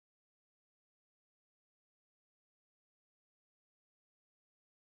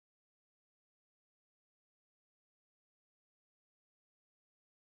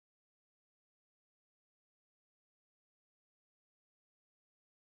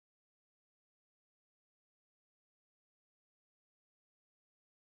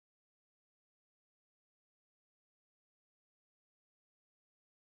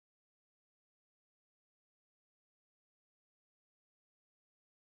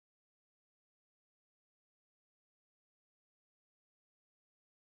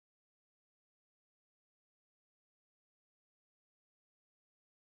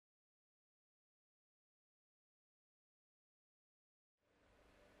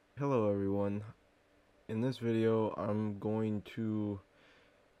Hello everyone. In this video I'm going to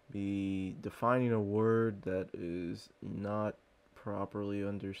be defining a word that is not properly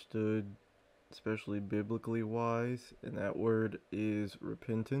understood, especially biblically wise, and that word is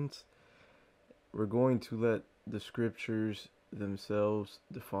repentance. We're going to let the scriptures themselves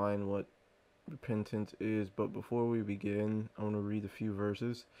define what repentance is, but before we begin I want to read a few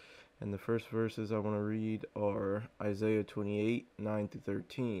verses, and the first verses I want to read are Isaiah 28, 9 through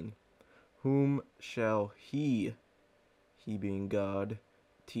 13. Whom shall he being God,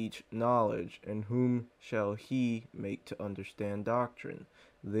 teach knowledge, and whom shall he make to understand doctrine?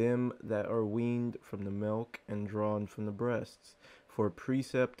 Them that are weaned from the milk and drawn from the breasts. For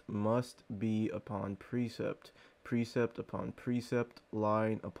precept must be upon precept, precept upon precept,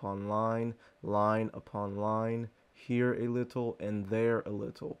 line upon line, line upon line, here a little and there a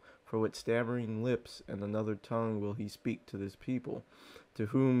little. For with stammering lips and another tongue will he speak to this people, to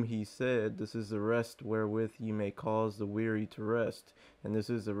whom he said, This is the rest wherewith ye may cause the weary to rest, and this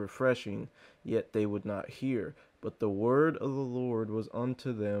is the refreshing. Yet they would not hear. But the word of the Lord was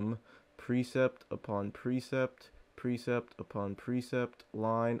unto them precept upon precept, precept upon precept,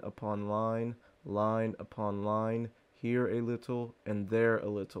 line upon line, line upon line, here a little and there a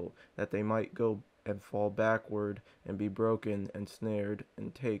little, that they might go and fall backward and be broken and snared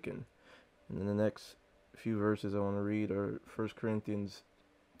and taken. And then the next few verses I want to read are 1 Corinthians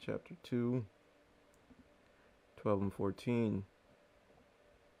chapter 2, 12 and 14,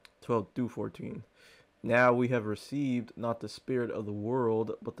 12 through 14. Now we have received not the spirit of the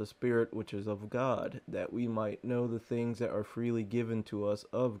world, but the Spirit which is of God, that we might know the things that are freely given to us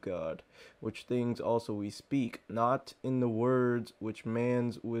of God, which things also we speak, not in the words which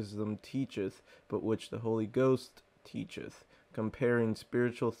man's wisdom teacheth, but which the Holy Ghost teacheth, comparing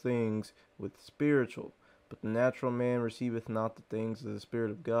spiritual things with spiritual. But the natural man receiveth not the things of the Spirit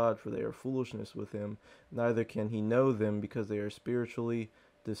of God, for they are foolishness with him, neither can he know them, because they are spiritually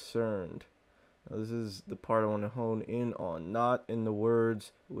discerned. Now, this is the part I want to hone in on, not in the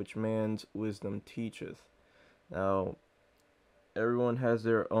words which man's wisdom teacheth. Now, everyone has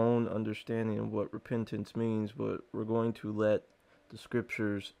their own understanding of what repentance means, but we're going to let the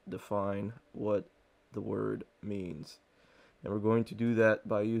scriptures define what the word means. And we're going to do that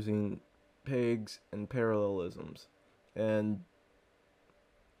by using pegs and parallelisms. And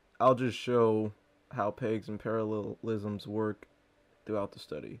I'll just show how pegs and parallelisms work throughout the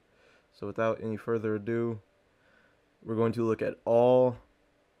study. So without any further ado, we're going to look at all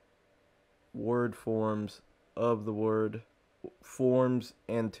word forms of the word, forms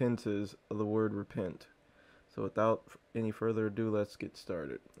and tenses of the word repent. So without any further ado, let's get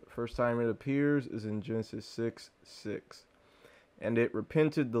started. First time it appears is in Genesis 6:6. And it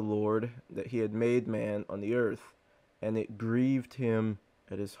repented the Lord that he had made man on the earth, and it grieved him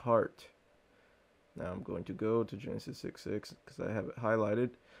at his heart. Now I'm going to go to Genesis 6:6 because I have it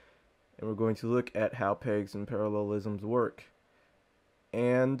highlighted. And we're going to look at how pegs and parallelisms work.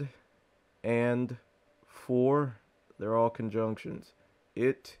 And, for, they're all conjunctions.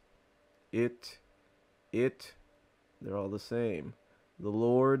 It, they're all the same. The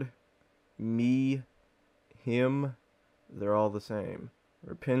Lord, me, him, they're all the same.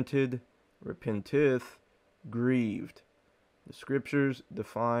 Repented, repenteth, grieved. The scriptures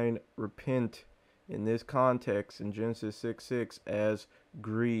define repent in this context in Genesis 6:6 as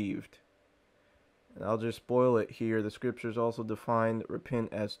grieved. And I'll just spoil it here. The scriptures also define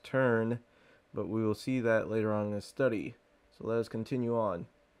repent as turn, but we will see that later on in the study. So let us continue on.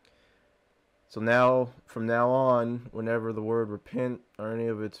 So now, from now on, whenever the word repent or any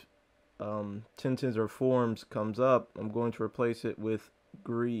of its tenses or forms comes up, I'm going to replace it with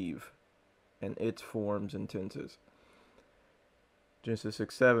grieve and its forms and tenses. Genesis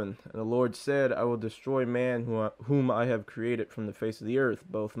 6:7. And the Lord said, I will destroy man whom I have created from the face of the earth,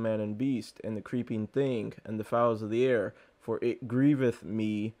 both man and beast, and the creeping thing, and the fowls of the air, for it grieveth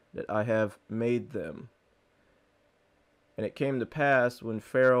me that I have made them. And it came to pass, when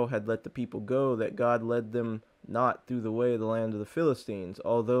Pharaoh had let the people go, that God led them not through the way of the land of the Philistines,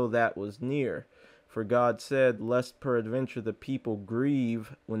 although that was near. For God said, Lest peradventure the people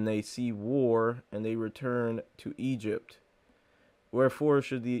grieve when they see war, and they return to Egypt. Wherefore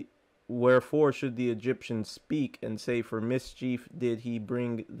should the Egyptians speak and say, For mischief did he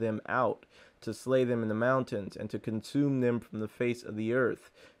bring them out, to slay them in the mountains, and to consume them from the face of the earth?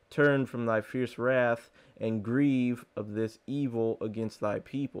 Turn from thy fierce wrath, and grieve of this evil against thy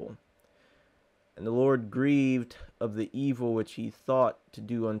people. And the Lord grieved of the evil which he thought to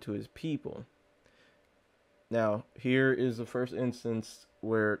do unto his people. Now, here is the first instance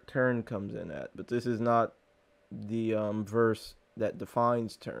where turn comes in at, but this is not the verse that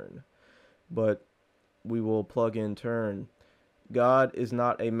defines turn, but we will plug in turn. God is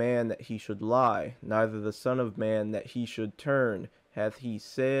not a man that he should lie, neither the Son of Man that he should turn. Hath he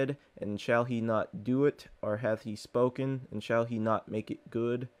said, and shall he not do it? Or hath he spoken, and shall he not make it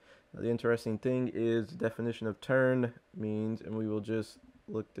good? Now, the interesting thing is the definition of turn means, and we will just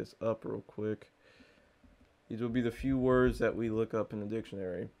look this up real quick. These will be the few words that we look up in the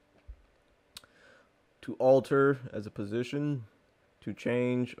dictionary. To alter as a position, to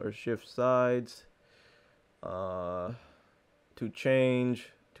change or shift sides, to change,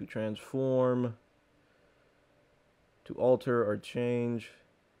 to transform, to alter or change,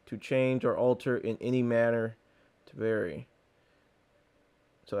 to change or alter in any manner, to vary.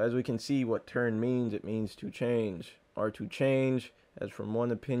 So as we can see what turn means, it means to change, or to change as from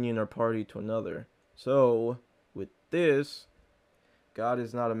one opinion or party to another. So with this, God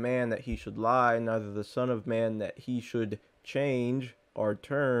is not a man that he should lie, neither the Son of Man that he should change or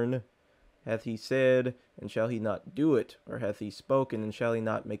turn. Hath he said, and shall he not do it? Or hath he spoken, and shall he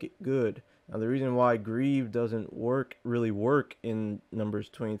not make it good? Now the reason why grieve doesn't really work in Numbers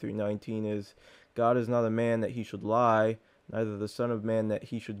 23:19 is God is not a man that he should lie, neither the Son of Man that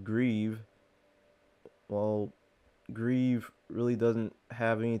he should grieve. Well, grieve really doesn't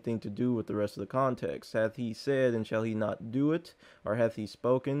have anything to do with the rest of the context. Hath he said, and shall he not do it? Or hath he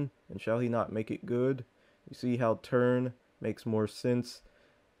spoken, and shall he not make it good? You see how turn makes more sense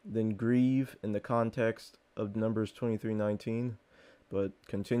than grieve in the context of Numbers 23:19. But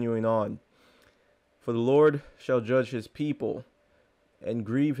continuing on, for the Lord shall judge his people, and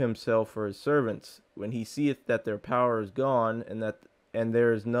grieve himself for his servants, when he seeth that their power is gone, and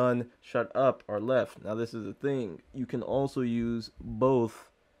there is none shut up or left. Now this is the thing, you can also use both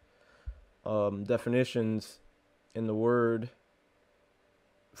definitions in the word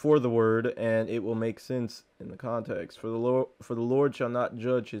for the word, and it will make sense in the context. For the Lord shall not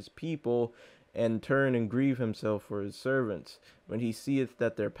judge his people, and turn and grieve himself for his servants, when he seeth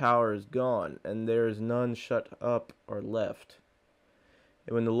that their power is gone, and there is none shut up or left.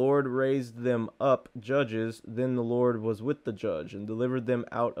 And when the Lord raised them up judges, then the Lord was with the judge, and delivered them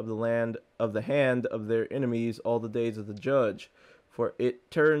out of the hand of their enemies all the days of the judge. For it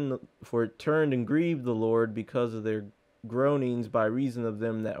turned and grieved the Lord because of their groanings by reason of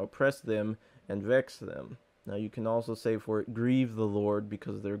them that oppressed them and vexed them. Now you can also say, for it grieved the Lord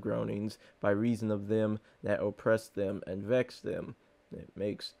because of their groanings by reason of them that oppressed them and vexed them. It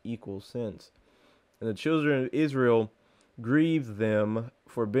makes equal sense. And the children of Israel grieved them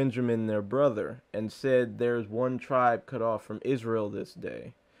for Benjamin their brother, and said, there is one tribe cut off from Israel this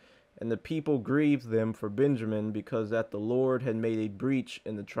day. And the people grieved them for Benjamin, because that the Lord had made a breach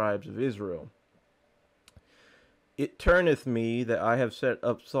in the tribes of Israel. It turneth me that I have set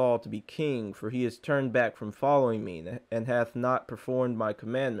up Saul to be king, for he is turned back from following me, and hath not performed my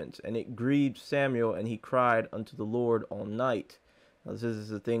commandments. And it grieved Samuel, and he cried unto the Lord all night. Now this is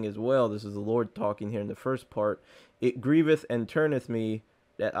the thing as well. This is the Lord talking here in the first part. It grieveth and turneth me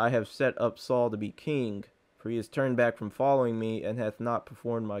that I have set up Saul to be king, for he is turned back from following me, and hath not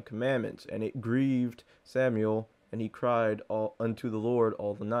performed my commandments. And it grieved Samuel, and he cried unto the Lord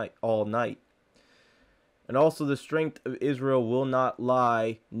all night. And also the strength of Israel will not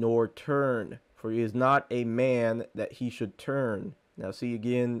lie nor turn, for he is not a man that he should turn. Now see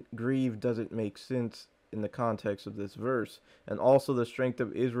again, grieve doesn't make sense in the context of this verse. And also the strength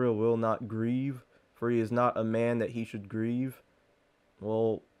of Israel will not grieve, for he is not a man that he should grieve.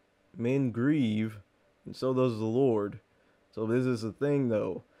 Well, men grieve, and so does the Lord. So this is the thing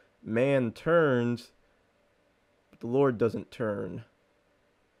though. Man turns, but the Lord doesn't turn.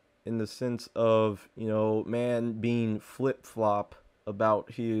 In the sense of, man being flip-flop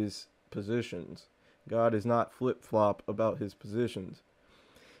about his positions. God is not flip-flop about his positions.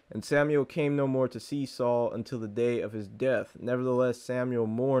 And Samuel came no more to see Saul until the day of his death. Nevertheless, Samuel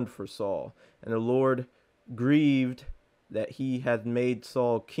mourned for Saul, and the Lord grieved that he had made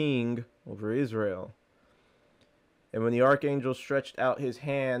Saul king over Israel. And when the archangel stretched out his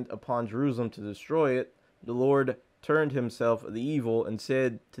hand upon Jerusalem to destroy it, the Lord turned himself of the evil, and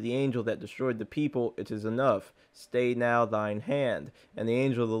said to the angel that destroyed the people, it is enough, stay now thine hand. And the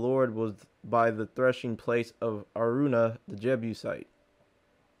angel of the Lord was by the threshing place of Araunah the Jebusite.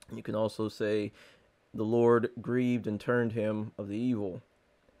 You can also say, the Lord grieved and turned him of the evil.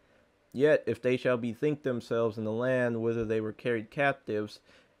 Yet, if they shall bethink themselves in the land whither they were carried captives,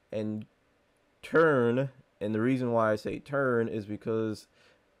 and turn, and the reason why I say turn is because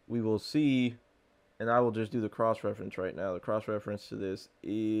we will see, and I will just do the cross-reference right now. The cross-reference to this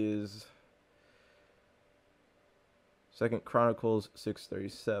is 2 Chronicles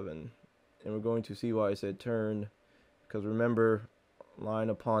 6:37. And we're going to see why I said turn, Because remember, line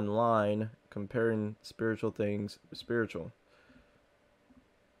upon line, comparing spiritual things with spiritual.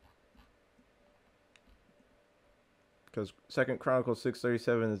 Because 2 Chronicles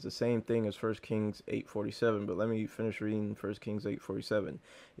 6:37 is the same thing as 1 Kings 8:47. But let me finish reading 1 Kings 8:47.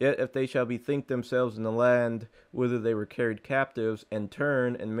 Yet if they shall bethink themselves in the land whither they were carried captives, and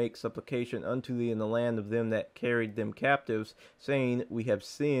turn and make supplication unto thee in the land of them that carried them captives, saying, we have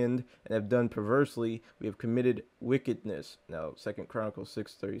sinned and have done perversely, we have committed wickedness. Now 2 Chronicles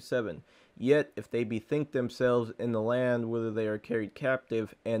 6:37. Yet if they bethink themselves in the land whither they are carried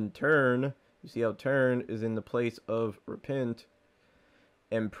captive, and turn, you see how turn is in the place of repent,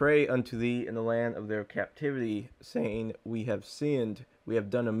 and pray unto thee in the land of their captivity, saying, we have sinned, we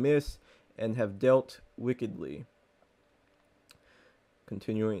have done amiss, and have dealt wickedly.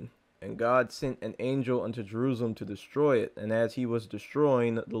 Continuing. And God sent an angel unto Jerusalem to destroy it. And as he was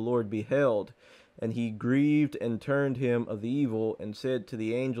destroying, the Lord beheld. And he grieved and turned him of the evil, and said to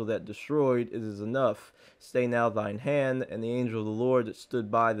the angel that destroyed, it is enough. Stay now thine hand. And the angel of the Lord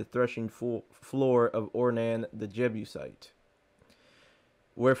stood by the threshing floor of Ornan the Jebusite.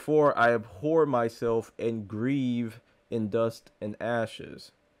 Wherefore I abhor myself, and grieve in dust and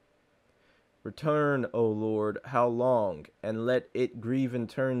ashes. Return, O Lord, how long? And let it grieve and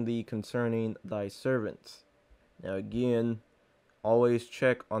turn thee concerning thy servants. Now again, always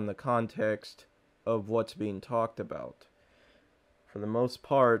check on the context of what's being talked about. For the most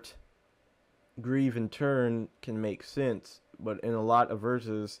part, grieve and turn can make sense, but in a lot of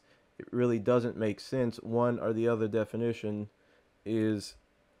verses, it really doesn't make sense. One or the other definition is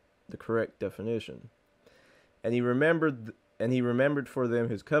the correct definition. And he remembered for them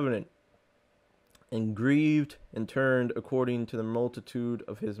his covenant, and grieved and turned according to the multitude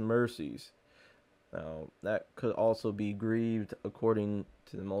of his mercies. Now, that could also be grieved according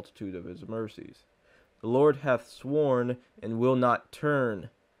to the multitude of his mercies. The Lord hath sworn and will not turn.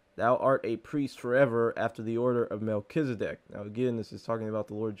 Thou art a priest forever after the order of Melchizedek. Now, again, this is talking about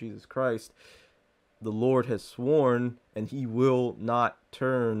the Lord Jesus Christ. The Lord has sworn, and he will not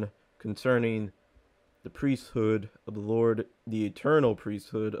turn concerning the priesthood of the Lord, the eternal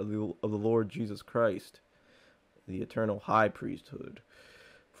priesthood of the Lord Jesus Christ, the eternal high priesthood.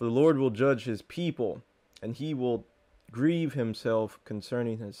 For the Lord will judge his people, and he will grieve himself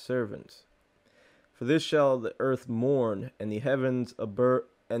concerning his servants. For this shall the earth mourn, and the heavens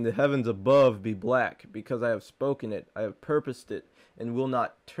above be black, because I have spoken it, I have purposed it, and will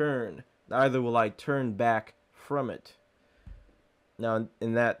not turn, neither will I turn back from it. Now,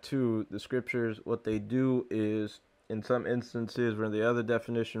 in that too, the scriptures, what they do is, in some instances where the other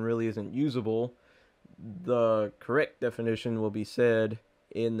definition really isn't usable, the correct definition will be said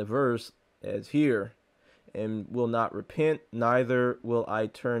in the verse as here, and will not repent, neither will I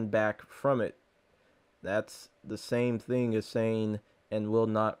turn back from it. That's the same thing as saying, and will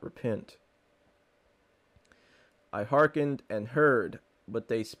not repent. I hearkened and heard, but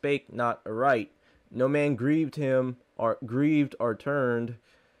they spake not aright. No man grieved or turned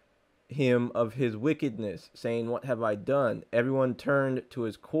him of his wickedness, saying, what have I done? Everyone turned to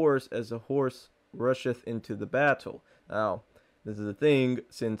his course as a horse rusheth into the battle. Now, this is the thing,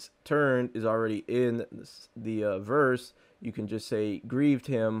 since turned is already in the verse, you can just say, grieved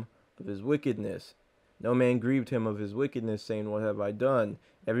him of his wickedness. No man grieved him of his wickedness, saying, what have I done?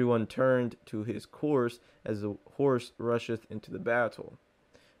 Everyone turned to his course as a horse rusheth into the battle.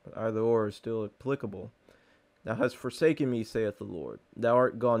 But either or is still applicable. Thou hast forsaken me, saith the Lord. Thou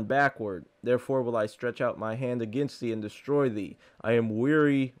art gone backward. Therefore will I stretch out my hand against thee and destroy thee. I am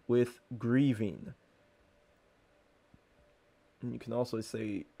weary with grieving. And you can also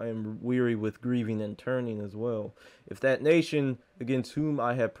say, I am weary with grieving and turning as well. If that nation against whom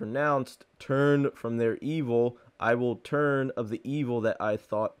I have pronounced turn from their evil, I will turn of the evil that I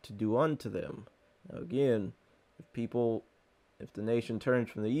thought to do unto them. Now again, if the nation turns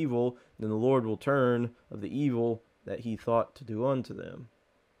from the evil, then the Lord will turn of the evil that he thought to do unto them.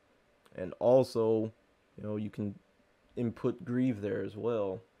 And also, you can input grieve there as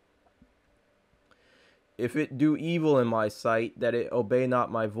well. If it do evil in my sight, that it obey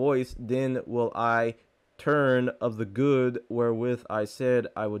not my voice, then will I turn of the good wherewith I said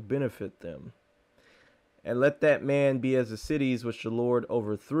I would benefit them. And let that man be as the cities which the Lord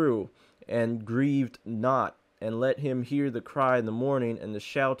overthrew, and grieved not. And let him hear the cry in the morning, and the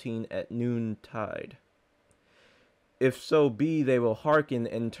shouting at noontide. If so be they will hearken,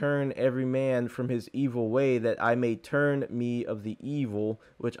 and turn every man from his evil way, that I may turn me of the evil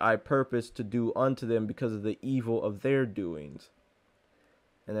which I purpose to do unto them, because of the evil of their doings.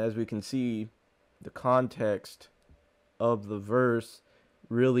 And as we can see, the context of the verse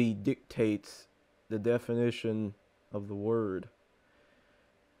really dictates the definition of the word.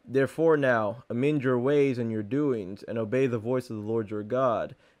 Therefore now, amend your ways and your doings, and obey the voice of the Lord your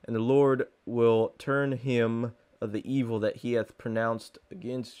God, and the Lord will turn him of the evil that he hath pronounced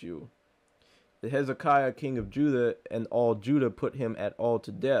against you. The Hezekiah king of Judah and all Judah put him at all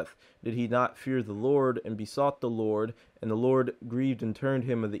to death. Did he not fear the Lord, and besought the Lord, and the Lord grieved and turned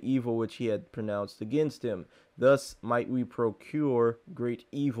him of the evil which he had pronounced against him. Thus might we procure great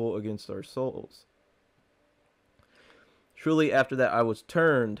evil against our souls. Truly after that I was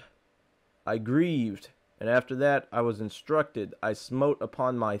turned, I grieved, and after that I was instructed. I smote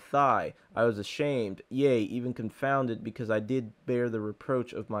upon my thigh. I was ashamed, yea, even confounded, because I did bear the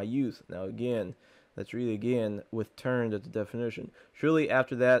reproach of my youth. Now again, let's read again with turned as the definition. Surely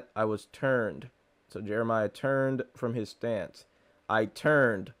after that I was turned. So Jeremiah turned from his stance. I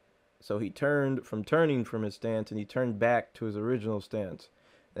turned. So he turned from turning from his stance, and he turned back to his original stance.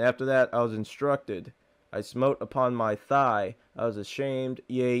 And after that I was instructed. I smote upon my thigh. I was ashamed,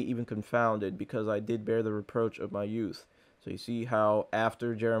 yea, even confounded, because I did bear the reproach of my youth. So you see how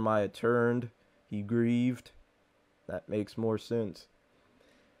after Jeremiah turned, he grieved? That makes more sense.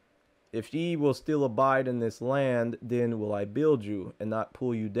 If ye will still abide in this land, then will I build you, and not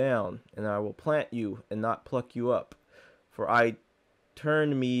pull you down, and I will plant you, and not pluck you up. For I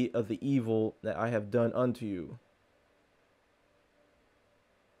turned me of the evil that I have done unto you.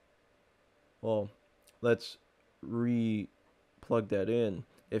 Well, let's re-plug that in.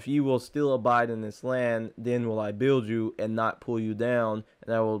 If ye will still abide in this land, then will I build you, and not pull you down,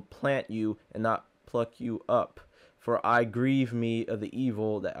 and I will plant you, and not pluck you up. For I grieve me of the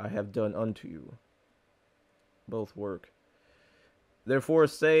evil that I have done unto you. Both work. Therefore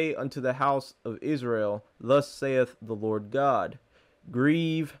say unto the house of Israel, Thus saith the Lord God,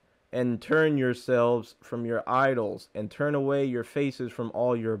 Grieve and turn yourselves from your idols, and turn away your faces from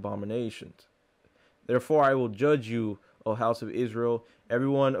all your abominations. Therefore I will judge you, O house of Israel,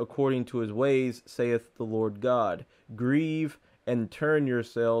 everyone according to his ways, saith the Lord God. Grieve and turn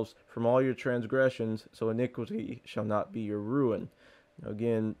yourselves from all your transgressions, so iniquity shall not be your ruin. Now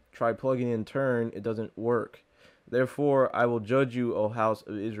again, try plugging in turn, it doesn't work. Therefore I will judge you, O house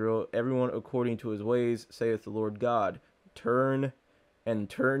of Israel, everyone according to his ways, saith the Lord God. Turn and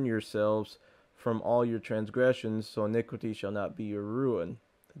turn yourselves from all your transgressions, so iniquity shall not be your ruin.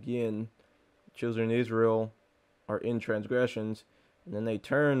 Again, children of Israel are in transgressions, and then they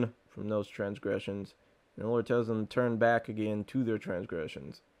turn from those transgressions, and the Lord tells them to turn back again to their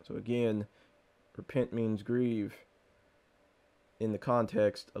transgressions. So again, repent means grieve in the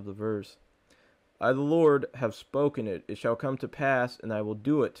context of the verse. I, the Lord, have spoken it. It shall come to pass, and I will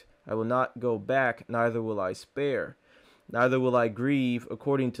do it. I will not go back, neither will I spare. Neither will I grieve.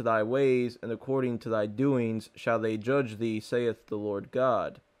 According to thy ways and according to thy doings shall they judge thee, saith the Lord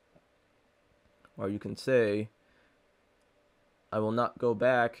God. Or you can say, I will not go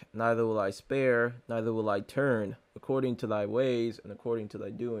back, neither will I spare, neither will I turn, according to thy ways and according to thy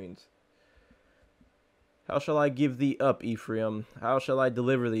doings. How shall I give thee up, Ephraim? How shall I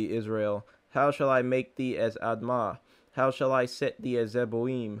deliver thee, Israel? How shall I make thee as Admah? How shall I set thee as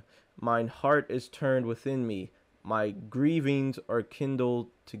Zeboim? Mine heart is turned within me. My grievings are kindled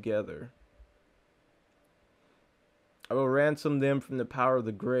together. I will ransom them from the power of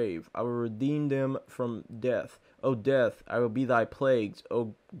the grave. I will redeem them from death. O death, I will be thy plagues.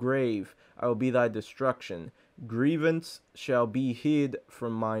 O grave, I will be thy destruction. Grievance shall be hid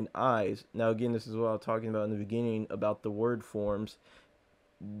from mine eyes. Now again, this is what I was talking about in the beginning about the word forms.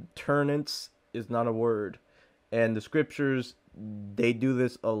 Turnance is not a word. And the scriptures, they do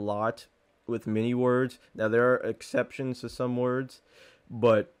this a lot with many words. Now there are exceptions to some words,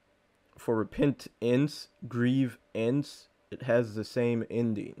 but for repentance, grievance, it has the same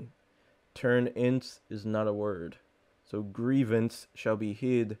ending. Turnance is not a word. So grievance shall be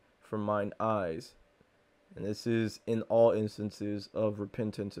hid from mine eyes. And this is in all instances of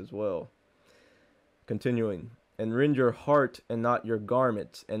repentance as well. Continuing. And rend your heart and not your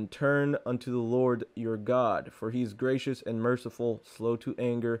garments, and turn unto the Lord your God, for he is gracious and merciful, slow to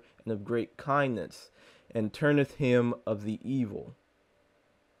anger, and of great kindness, and turneth him of the evil.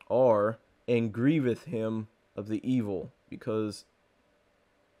 Or, and grieveth him of the evil, because,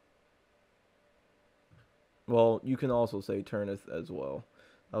 well, you can also say turneth as well.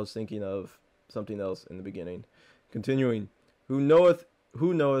 I was thinking of something else in the beginning. Continuing, who knoweth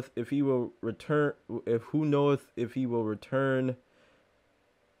if he will return,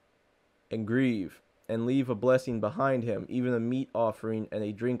 and grieve, and leave a blessing behind him, even a meat offering and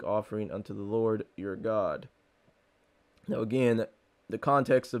a drink offering unto the Lord your God. Now again, the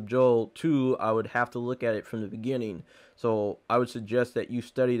context of Joel 2, I would have to look at it from the beginning. So I would suggest that you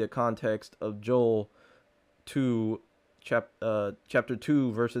study the context of Joel 2, chapter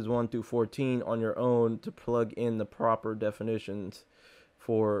 2, verses 1 through 14 on your own to plug in the proper definitions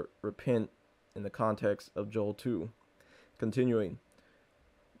for repent in the context of Joel 2. Continuing,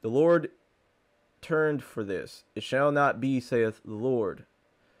 the Lord turned for this. It shall not be, saith the Lord.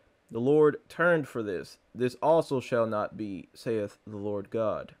 The Lord turned for this. This also shall not be, saith the Lord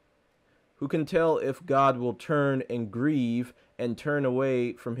God. Who can tell if God will turn and grieve and turn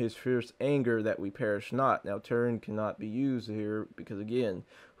away from his fierce anger that we perish not? Now, turn cannot be used here because, again,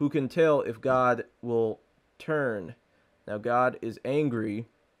 who can tell if God will turn? Now, God is angry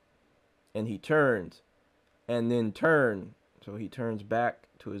and he turns and then turn. So he turns back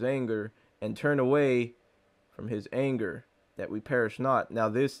to his anger and turn away from his anger that we perish not. Now,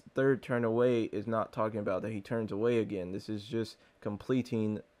 this third turn away is not talking about that he turns away again. This is just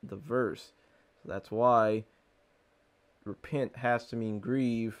completing the verse. So that's why repent has to mean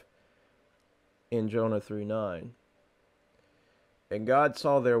grieve in Jonah 3:9. And God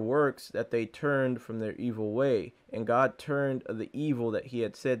saw their works, that they turned from their evil way. And God turned of the evil that he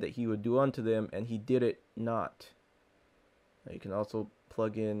had said that he would do unto them, and he did it not. Now you can also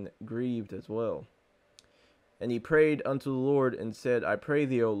plug in grieved as well. And he prayed unto the Lord and said, I pray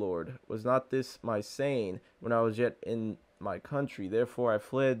thee, O Lord, was not this my saying when I was yet in my country? Therefore I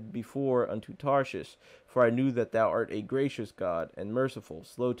fled before unto Tarshish, for I knew that thou art a gracious God and merciful,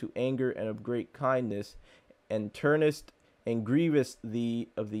 slow to anger and of great kindness, and turnest and grievest thee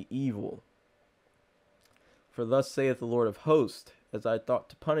of the evil. For thus saith the Lord of hosts, as I thought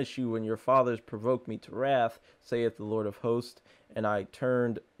to punish you when your fathers provoked me to wrath, saith the Lord of hosts, and I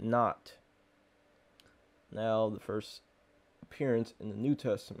turned not. Now the first appearance in the New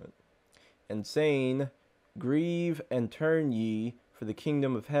Testament. And saying, grieve and turn ye, for the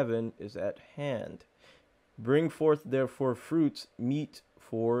kingdom of heaven is at hand. Bring forth therefore fruits meet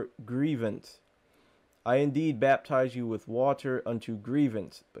for grievance. I indeed baptize you with water unto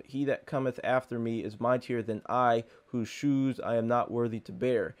grievance, but he that cometh after me is mightier than I, whose shoes I am not worthy to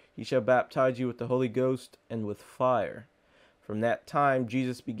bear. He shall baptize you with the Holy Ghost and with fire. From that time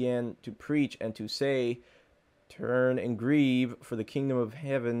Jesus began to preach and to say, turn and grieve, for the kingdom of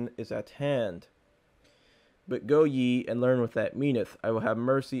heaven is at hand. But go ye and learn what that meaneth. I will have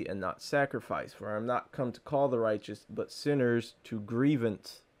mercy and not sacrifice, for I am not come to call the righteous, but sinners to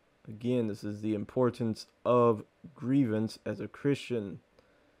grievance. Again, this is the importance of grievance as a Christian.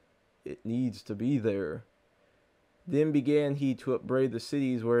 It needs to be there. Then began he to upbraid the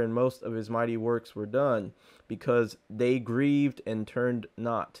cities wherein most of his mighty works were done, because they grieved and turned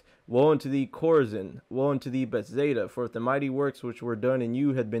not. Woe unto thee, Chorazin! Woe unto thee, Bethsaida! For if the mighty works which were done in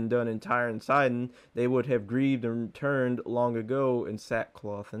you had been done in Tyre and Sidon, they would have grieved and turned long ago in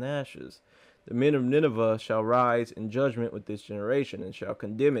sackcloth and ashes. The men of Nineveh shall rise in judgment with this generation, and shall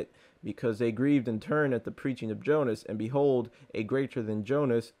condemn it, because they grieved and turned at the preaching of Jonas, and behold, a greater than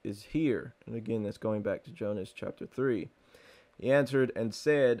Jonas is here. And again, that's going back to Jonas chapter 3. He answered and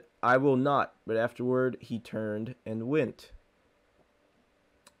said, I will not, but afterward he turned and went.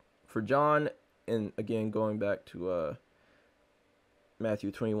 For John, and again going back to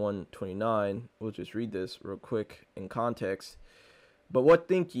Matthew 21:29, we'll just read this real quick in context. But what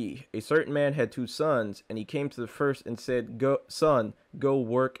think ye? A certain man had 2 sons, and he came to the first and said, Son, go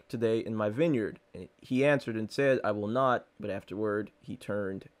work today in my vineyard. And he answered and said, I will not, but afterward he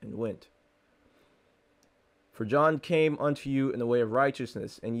turned and went. For John came unto you in the way of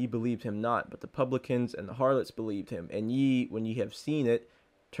righteousness, and ye believed him not, but the publicans and the harlots believed him. And ye, when ye have seen it,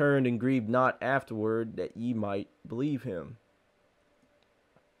 turned and grieved not afterward, that ye might believe him.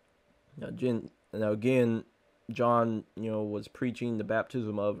 Now again, John, was preaching the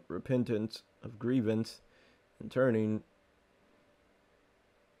baptism of repentance, of grievance, and turning,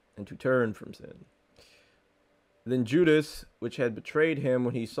 and to turn from sin. Then Judas, which had betrayed him,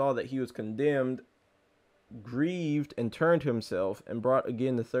 when he saw that he was condemned, grieved and turned himself, and brought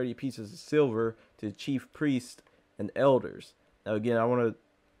again the 30 pieces of silver to the chief priests and elders. Now again, I want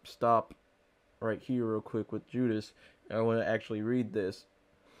to stop right here real quick with Judas, and I want to actually read this.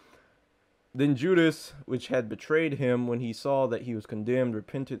 Then Judas, which had betrayed him, when he saw that he was condemned,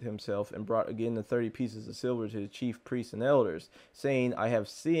 repented himself, and brought again the 30 pieces of silver to the chief priests and elders, saying, I have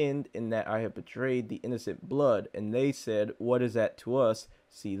sinned in that I have betrayed the innocent blood. And they said, What is that to us?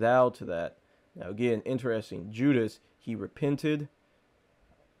 See thou to that. Now again, interesting. Judas, he repented,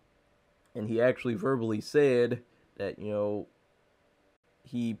 and he actually verbally said that,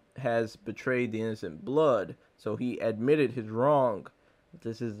 he has betrayed the innocent blood. So he admitted his wrong. But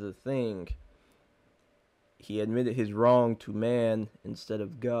this is the thing. He admitted his wrong to man instead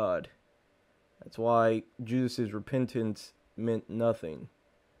of God. That's why Judas's repentance meant nothing.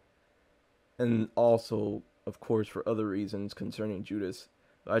 And also, of course, for other reasons concerning Judas.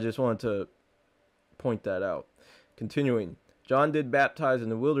 I just wanted to point that out. Continuing, John did baptize in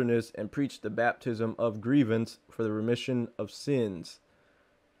the wilderness and preached the baptism of grievance for the remission of sins.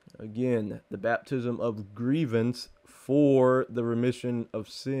 Again, the baptism of grievance for the remission of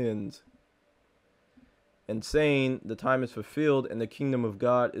sins. And saying, the time is fulfilled and the kingdom of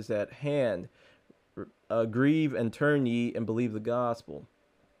God is at hand. Grieve and turn ye and believe the gospel.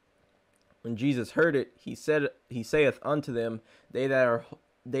 When Jesus heard it, he saith unto them, They that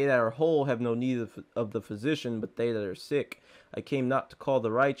are whole have no need of the physician, but they that are sick. I came not to call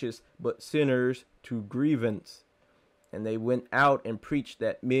the righteous, but sinners to grievance. And they went out and preached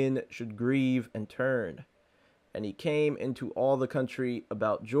that men should grieve and turn. And he came into all the country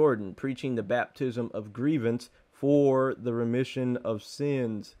about Jordan, preaching the baptism of grievance for the remission of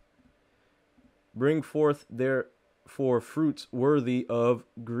sins. Bring forth therefore fruits worthy of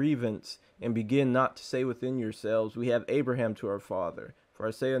grievance, and begin not to say within yourselves, We have Abraham to our father. For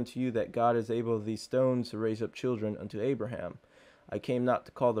I say unto you that God is able of these stones to raise up children unto Abraham. I came not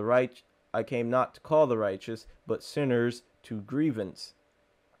to call the righteous, but sinners to grievance.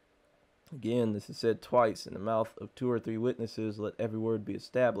 Again, this is said twice. In the mouth of 2 or 3 witnesses, let every word be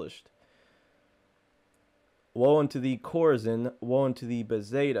established. Woe unto thee, Chorazin! Woe unto thee,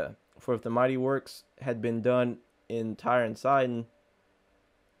 Bethsaida! For if the mighty works had been done in Tyre and Sidon,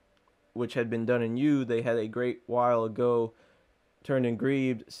 which had been done in you, they had a great while ago turned and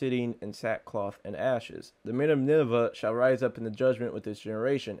grieved, sitting in sackcloth and ashes. The men of Nineveh shall rise up in the judgment with this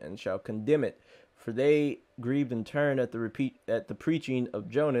generation, and shall condemn it. For they grieved and turned at the preaching of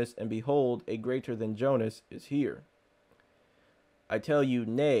Jonas, and behold, a greater than Jonas is here. I tell you,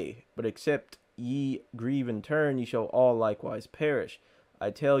 nay, but except ye grieve and turn, ye shall all likewise perish. I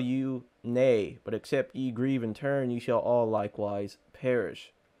tell you, nay, but except ye grieve and turn, ye shall all likewise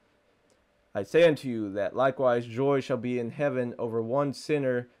perish. I say unto you that likewise joy shall be in heaven over one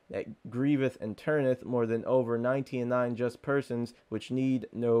sinner that grieveth and turneth, more than over 99 just persons which need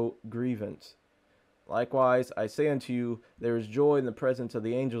no grievance. Likewise, I say unto you, there is joy in the presence of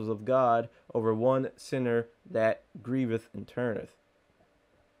the angels of God over one sinner that grieveth and turneth.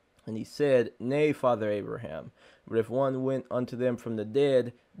 And he said, Nay, Father Abraham, but if one went unto them from the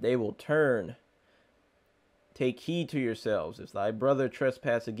dead, they will turn. Take heed to yourselves. If thy brother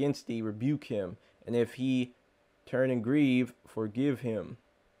trespass against thee, rebuke him. And if he turn and grieve, forgive him.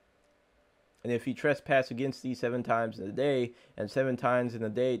 And if he trespass against thee 7 times in a day, and 7 times in a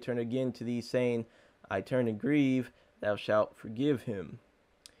day turn again to thee, saying, I turn and grieve, thou shalt forgive him.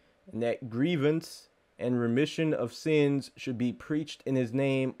 And that grievance and remission of sins should be preached in his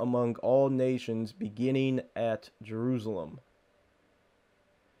name among all nations, beginning at Jerusalem.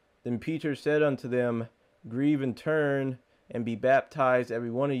 Then Peter said unto them, Grieve and turn, and be baptized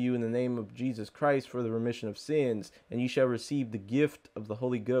every one of you in the name of Jesus Christ for the remission of sins, and ye shall receive the gift of the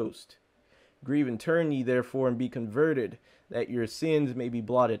Holy Ghost. Grieve and turn ye therefore, and be converted, that your sins may be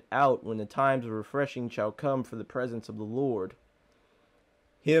blotted out, when the times of refreshing shall come for the presence of the Lord.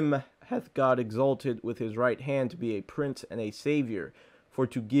 Him hath God exalted with his right hand to be a prince and a savior, for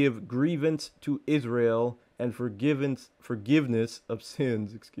to give grievance to Israel, and forgiveness of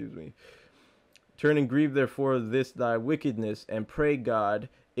sins. Turn and grieve therefore this thy wickedness, and pray God,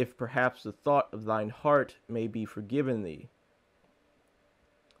 if perhaps the thought of thine heart may be forgiven thee.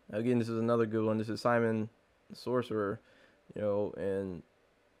 Again, this is another good one. This is Simon the sorcerer, and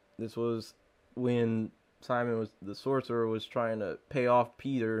this was when Simon the sorcerer was trying to pay off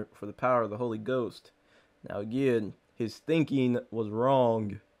Peter for the power of the Holy Ghost. Now again, his thinking was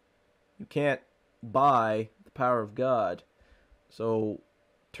wrong. You can't buy the power of God. So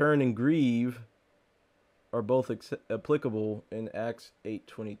turn and grieve are both applicable in Acts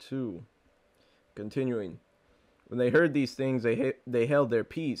 8:22. Continuing, when they heard these things, they held their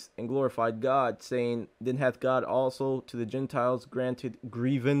peace and glorified God, saying, Then hath God also to the Gentiles granted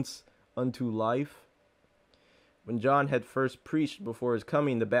grievance unto life? When John had first preached before his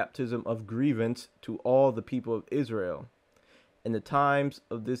coming the baptism of grievance to all the people of Israel. In the times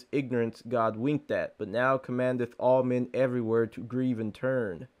of this ignorance God winked at, but now commandeth all men everywhere to grieve and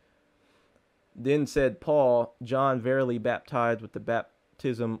turn. Then said Paul, John verily baptized with the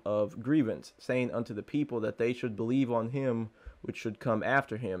baptism of grievance, saying unto the people that they should believe on him which should come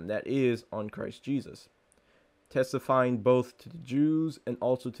after him, that is, on Christ Jesus, testifying both to the Jews and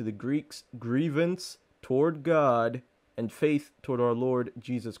also to the Greeks grievance toward God and faith toward our Lord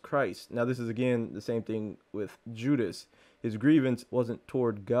Jesus Christ. Now this is again the same thing with Judas. His grievance wasn't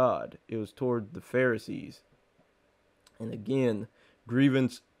toward God, it was toward the Pharisees. And again,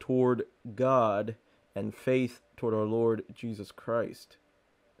 grievance toward God and faith toward our Lord Jesus Christ.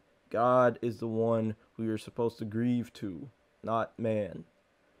 God is the one who you're supposed to grieve to, not man.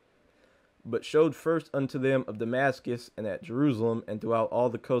 But showed first unto them of Damascus and at Jerusalem and throughout all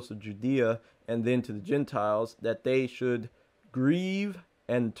the coasts of Judea, and then to the Gentiles, that they should grieve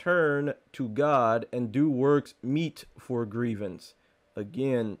and turn to God and do works meet for grievance.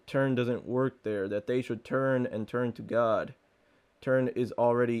 Again, turn doesn't work there. That they should turn and turn to God. Turn is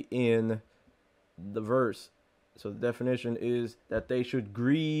already in the verse. So the definition is that they should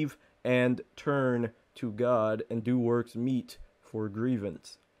grieve and turn to God and do works meet for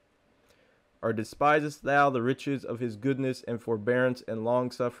grievance. Or despisest thou the riches of his goodness and forbearance and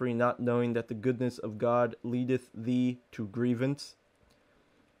longsuffering, not knowing that the goodness of God leadeth thee to grievance?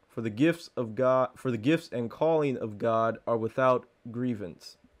 For the gifts and calling of God are without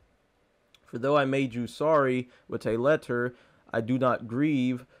grievance. For though I made you sorry with a letter, I do not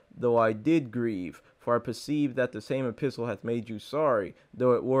grieve, though I did grieve. For I perceive that the same epistle hath made you sorry,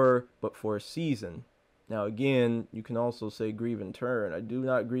 though it were but for a season. Now again, you can also say grieve and turn. I do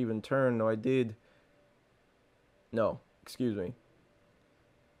not grieve and turn, though I did. No, excuse me.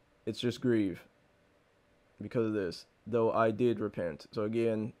 It's just grieve. Because of this. Though I did repent. So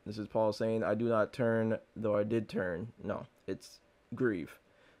again, this is Paul saying, I do not turn, though I did turn. No, it's grieve.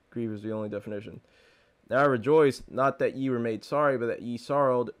 Grieve is the only definition. Now I rejoice, not that ye were made sorry, but that ye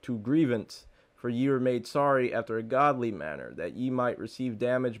sorrowed to grievance. For ye were made sorry after a godly manner, that ye might receive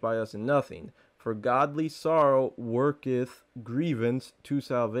damage by us in nothing. For godly sorrow worketh grievance to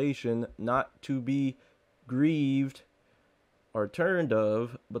salvation, not to be grieved or turned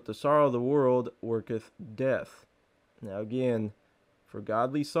of, but the sorrow of the world worketh death. Now again, for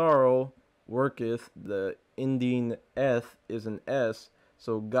godly sorrow worketh, the ending eth is an s,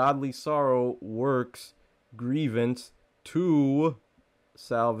 so godly sorrow works grievance to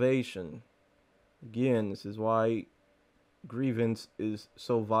salvation. Again, this is why grievance is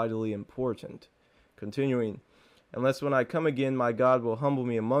so vitally important. Continuing, unless when I come again my God will humble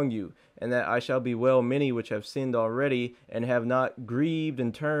me among you, and that I shall bewail many which have sinned already, and have not grieved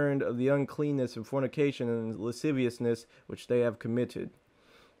and turned of the uncleanness and fornication and lasciviousness which they have committed.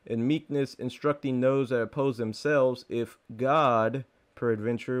 In meekness instructing those that oppose themselves, if God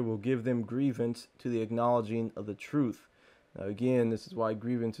peradventure will give them grievance to the acknowledging of the truth. Now again, this is why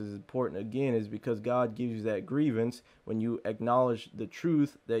grievance is important again, is because God gives you that grievance when you acknowledge the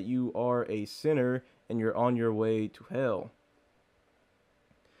truth that you are a sinner and you're on your way to hell.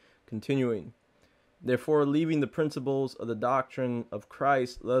 Continuing, therefore, leaving the principles of the doctrine of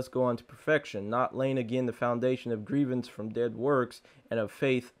Christ, let us go on to perfection, not laying again the foundation of grievance from dead works and of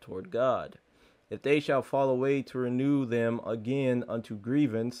faith toward God. If they shall fall away, to renew them again unto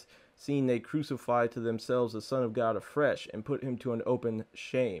grievance, seeing they crucify to themselves the Son of God afresh, and put him to an open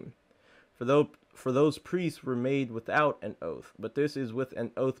shame. For those priests were made without an oath, but this is with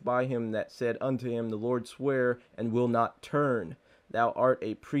an oath by him that said unto him, the Lord sware, and will not turn. Thou art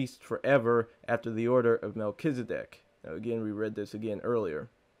a priest forever, after the order of Melchizedek. Now again, we read this again earlier.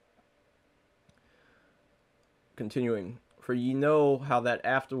 Continuing, for ye know how that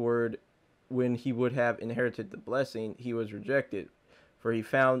afterward, when he would have inherited the blessing, he was rejected. For he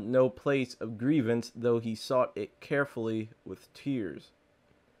found no place of grievance, though he sought it carefully with tears.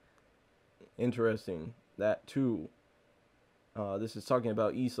 Interesting. That too. This is talking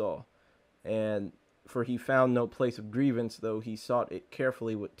about Esau. And for he found no place of grievance, though he sought it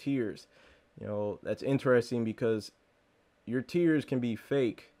carefully with tears. You know, that's interesting because your tears can be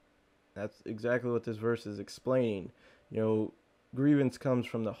fake. That's exactly what this verse is explaining. You know, grievance comes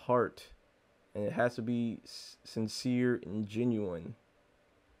from the heart. And it has to be sincere and genuine.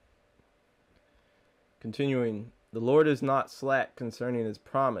 Continuing, the Lord is not slack concerning his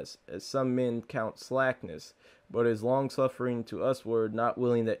promise, as some men count slackness, but is longsuffering to usward, not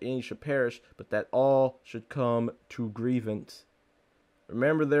willing that any should perish, but that all should come to grievance.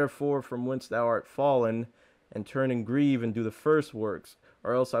 Remember therefore from whence thou art fallen, and turn and grieve and do the first works,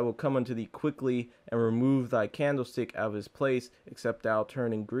 or else I will come unto thee quickly, and remove thy candlestick out of his place, except thou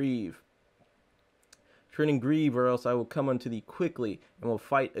turn and grieve. Turn and grieve, or else I will come unto thee quickly, and will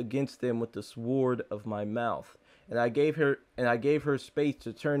fight against them with the sword of my mouth. And I gave her space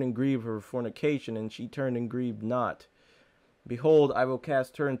to turn and grieve her fornication, and she turned and grieved not. Behold, I will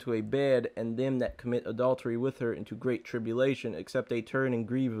cast her into a bed, and them that commit adultery with her into great tribulation, except they turn and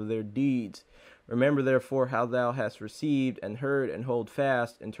grieve of their deeds. Remember therefore how thou hast received and heard, and hold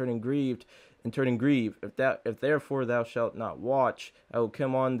fast, and turn and grieve. If therefore thou shalt not watch, I will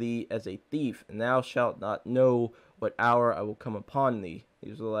come on thee as a thief, and thou shalt not know what hour I will come upon thee.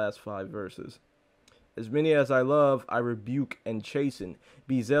 These are the last 5 verses. As many as I love, I rebuke and chasten.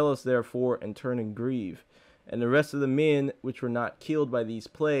 Be zealous therefore, and turn and grieve. And the rest of the men which were not killed by these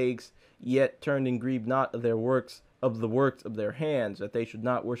plagues, yet turned and grieved not of the works of their hands, that they should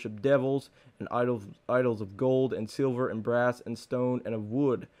not worship devils and idols of gold and silver and brass and stone and of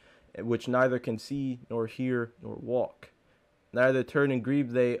wood, which neither can see nor hear nor walk. Neither turn and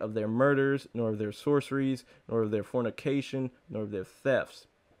grieve they of their murders, nor of their sorceries, nor of their fornication, nor of their thefts.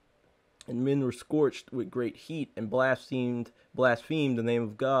 And men were scorched with great heat, and blasphemed the name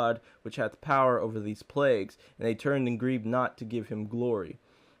of God, which hath power over these plagues. And they turned and grieved not to give him glory,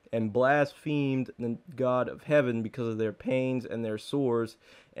 and blasphemed the God of heaven because of their pains and their sores,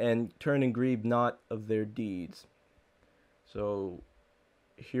 and turned and grieved not of their deeds. So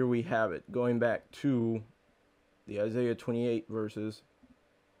here we have it, going back to the Isaiah 28 verses.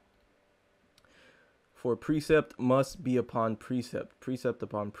 For precept must be upon precept, precept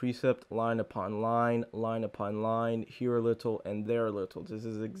upon precept, line upon line, line upon line, here a little and there a little. This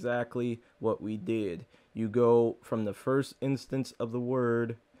is exactly what we did. You go from the first instance of the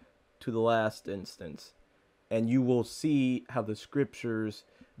word to the last instance, and you will see how the scriptures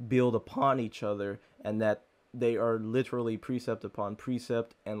build upon each other, and that they are literally precept upon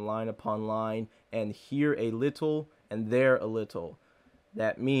precept and line upon line, and here a little and there a little.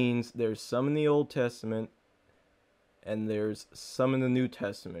 That means there's some in the Old Testament and there's some in the New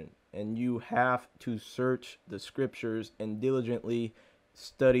Testament, and you have to search the scriptures and diligently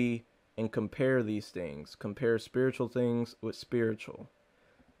study and compare these things. Compare spiritual things with spiritual.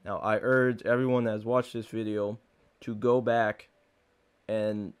 Now, I urge everyone that has watched this video to go back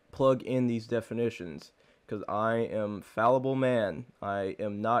and plug in these definitions, because I am fallible man. I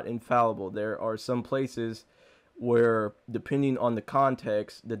am not infallible. There are some places where, depending on the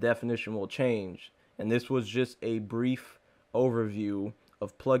context, the definition will change. And this was just a brief overview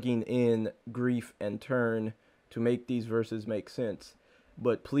of plugging in grief and turn to make these verses make sense.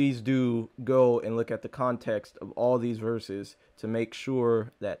 But please do go and look at the context of all these verses to make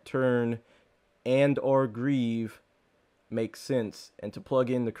sure that turn and or grieve makes sense, and to plug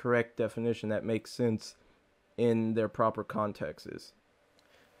in the correct definition that makes sense in their proper contexts.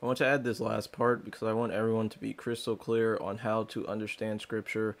 I want to add this last part because I want everyone to be crystal clear on how to understand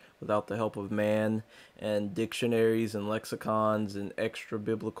scripture without the help of man and dictionaries and lexicons and extra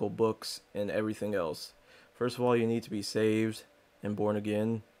biblical books and everything else. First of all, you need to be saved and born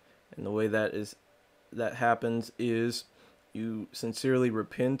again, and the way that happens is you sincerely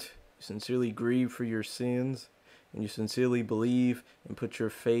repent, you sincerely grieve for your sins, and you sincerely believe and put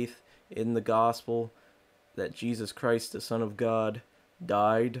your faith in the gospel that Jesus Christ, the Son of God,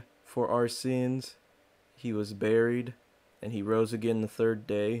 died for our sins, he was buried, and he rose again the third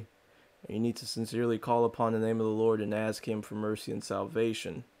day. And you need to sincerely call upon the name of the Lord and ask him for mercy and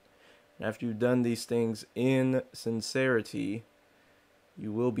salvation. And after you've done these things in sincerity,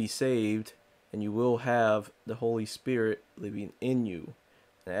 you will be saved, and you will have the Holy Spirit living in you.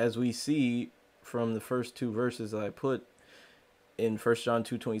 And as we see from the first two verses that I put in 1 John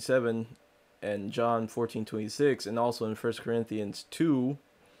 2:27 and John 14:26, and also in 1 Corinthians 2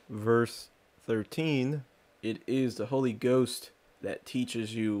 verse 13, it is the Holy Ghost that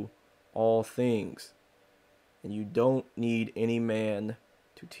teaches you all things, and you don't need any man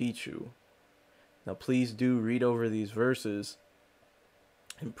to teach you. Now please do read over these verses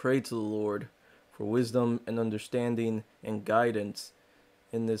and pray to the Lord for wisdom and understanding and guidance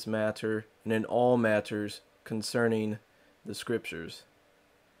in this matter and in all matters concerning the scriptures.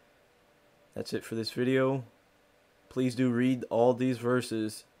 That's it for this video. Please do read all these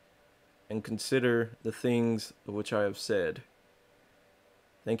verses and consider the things of which I have said.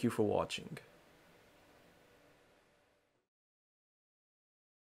 Thank you for watching.